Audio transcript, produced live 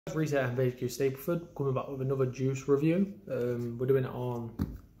Reset and HQ Stapleford coming back with another juice review. We're doing it on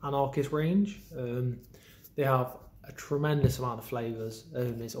Anarchist range. They have a tremendous amount of flavours.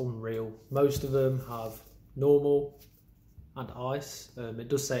 It's unreal. Most of them have normal and ice. It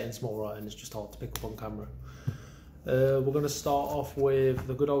does say it in small writing, it's just hard to pick up on camera. We're going to start off with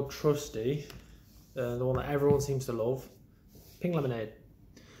the good old trusty, the one that everyone seems to love, pink lemonade.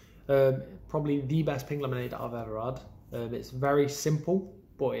 Probably the best pink lemonade that I've ever had. It's very simple,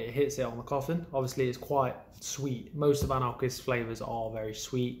 but it hits it on the coffin. Obviously it's quite sweet. Most of Anarchist flavours are very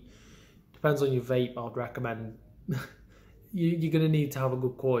sweet. Depends on your vape. I'd recommend you're going to need to have a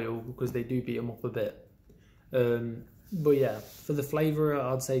good coil because they do beat them up a bit. But yeah, for the flavour,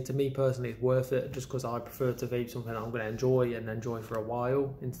 I'd say to me personally it's worth it, just because I prefer to vape something that I'm going to enjoy and enjoy for a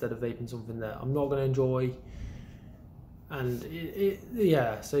while instead of vaping something that I'm not going to enjoy. And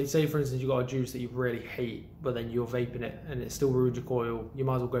yeah, so say for instance you've got a juice that you really hate, but then you're vaping it and it still ruins your coil, you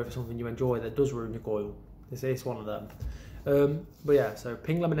might as well go for something you enjoy that does ruin your coil. It's one of them. But yeah, so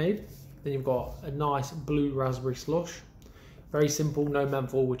pink lemonade, then you've got a nice blue raspberry slush. Very simple, no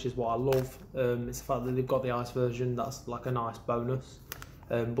menthol, which is what I love. It's the fact that they've got the ice version, that's like a nice bonus.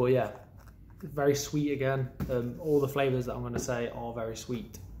 But yeah, very sweet again. All the flavours that I'm going to say are very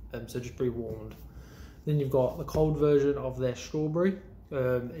sweet, so just be warned. Then you've got the cold version of their strawberry.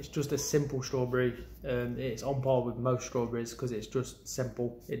 It's just a simple strawberry. It's on par with most strawberries because it's just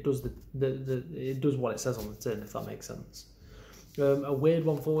simple. It does it does what it says on the tin, if that makes sense. A weird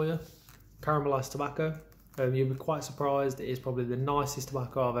one for you, caramelized tobacco. You'll be quite surprised. It is probably the nicest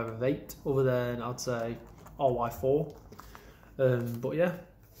tobacco I've ever vaped, other than I'd say RY4. But yeah,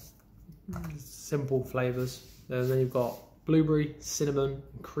 simple flavours. Then you've got blueberry, cinnamon,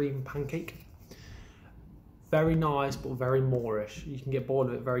 and cream pancake. Very nice, but very moreish. You can get bored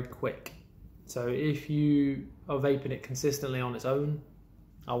of it very quick. So if you are vaping it consistently on its own,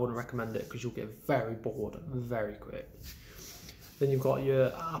 I wouldn't recommend it because you'll get very bored very quick. Then you've got your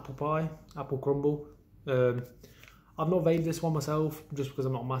apple pie, apple crumble. I've not vaped this one myself just because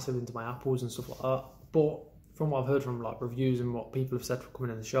I'm not massive into my apples and stuff like that. But from what I've heard from like reviews and what people have said for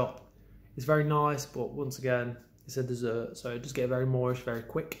coming in the shop, it's very nice. But once again, it's a dessert, so it just get very moreish very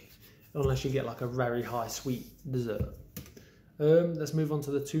quick. Unless you get like a very high sweet dessert. Let's move on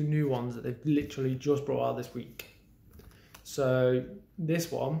to the two new ones that they've literally just brought out this week. So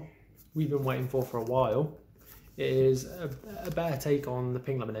this one we've been waiting for a while. It is a better take on the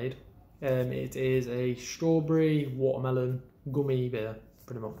pink lemonade. It is a strawberry watermelon gummy beer,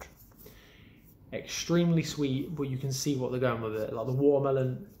 pretty much. Extremely sweet, but you can see what they're going with it. Like the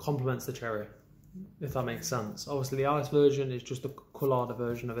watermelon complements the cherry, if that makes sense. Obviously the ice version is just a coloured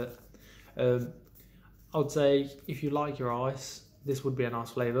version of it. I would say if you like your ice, this would be a nice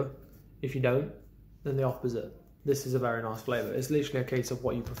flavour. If you don't, then the opposite. This is a very nice flavour. It's literally a case of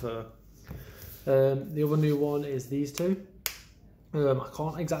what you prefer. The other new one is these two. I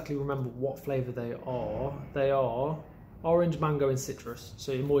can't exactly remember what flavour they are. They are orange, mango and citrus,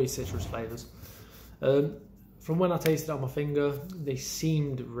 so more citrus flavours. From when I tasted it on my finger, they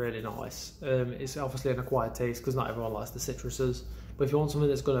seemed really nice. It's obviously an acquired taste because not everyone likes the citruses. But if you want something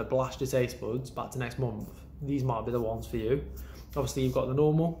that's going to blast your taste buds back to next month, these might be the ones for you. Obviously you've got the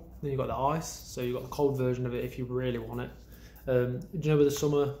normal, then you've got the ice, so you've got the cold version of it if you really want it. Do you know with the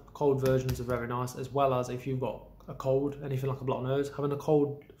summer, cold versions are very nice, as well as if you've got a cold, anything like a blocked nose, having a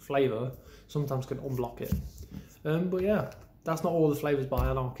cold flavour sometimes can unblock it. But yeah, that's not all the flavours by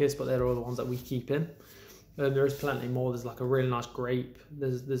Anarchist, but they're all the ones that we keep in. There is plenty more. There's like a really nice grape,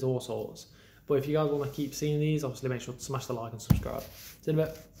 there's all sorts. But if you guys want to keep seeing these, obviously make sure to smash the like and subscribe. See you in a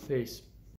bit. Peace.